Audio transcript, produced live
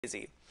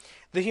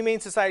The Humane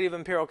Society of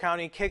Imperial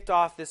County kicked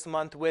off this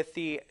month with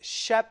the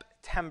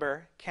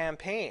Sheptember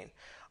campaign.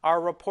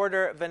 Our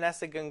reporter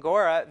Vanessa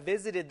Gongora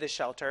visited the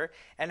shelter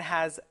and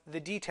has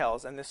the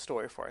details in this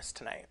story for us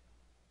tonight.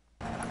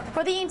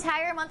 For the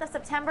entire month of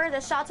September,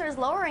 the shelter is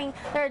lowering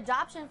their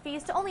adoption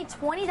fees to only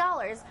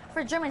 $20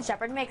 for German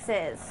Shepherd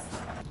mixes.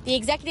 The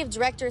executive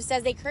director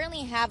says they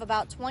currently have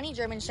about 20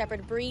 German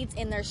Shepherd breeds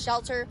in their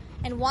shelter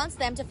and wants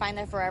them to find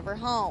their forever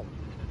home.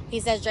 He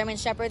says German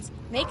Shepherds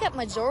make up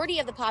majority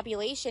of the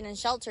population in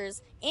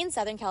shelters in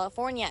Southern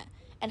California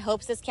and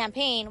hopes this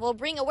campaign will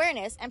bring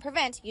awareness and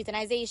prevent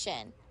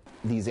euthanization.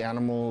 These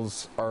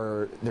animals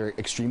they're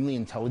extremely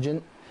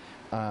intelligent.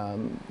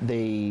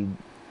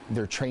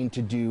 They're trained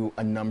to do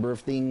a number of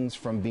things,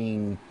 from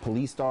being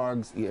police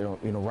dogs,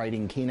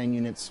 riding canine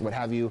units, what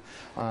have you,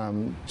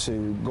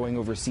 to going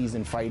overseas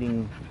and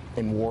fighting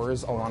in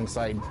wars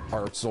alongside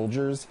our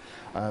soldiers,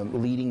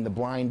 leading the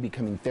blind,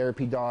 becoming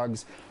therapy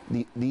dogs.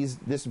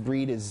 This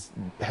breed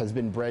has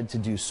been bred to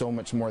do so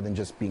much more than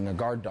just being a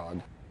guard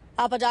dog.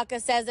 Apodaca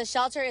says the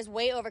shelter is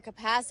way over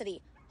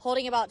capacity,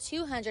 holding about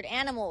 200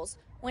 animals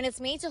when it's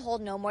made to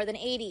hold no more than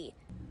 80.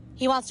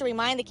 He wants to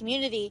remind the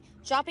community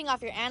dropping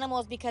off your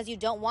animals because you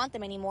don't want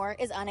them anymore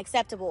is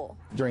unacceptable.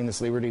 During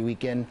this Labor Day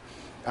weekend,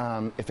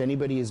 if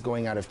anybody is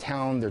going out of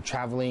town, they're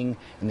traveling,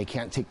 and they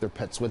can't take their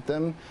pets with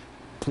them,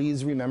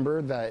 please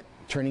remember that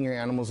turning your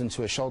animals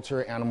into a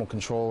shelter, animal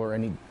control, or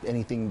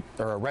anything,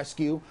 or a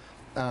rescue,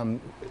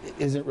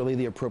 isn't really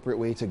the appropriate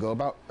way to go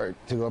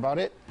about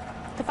it.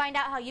 To find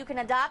out how you can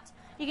adopt,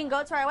 you can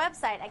go to our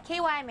website at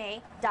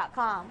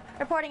kyma.com.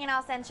 Reporting in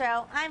El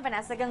Centro, I'm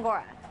Vanessa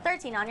Gongora,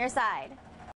 13 on your side.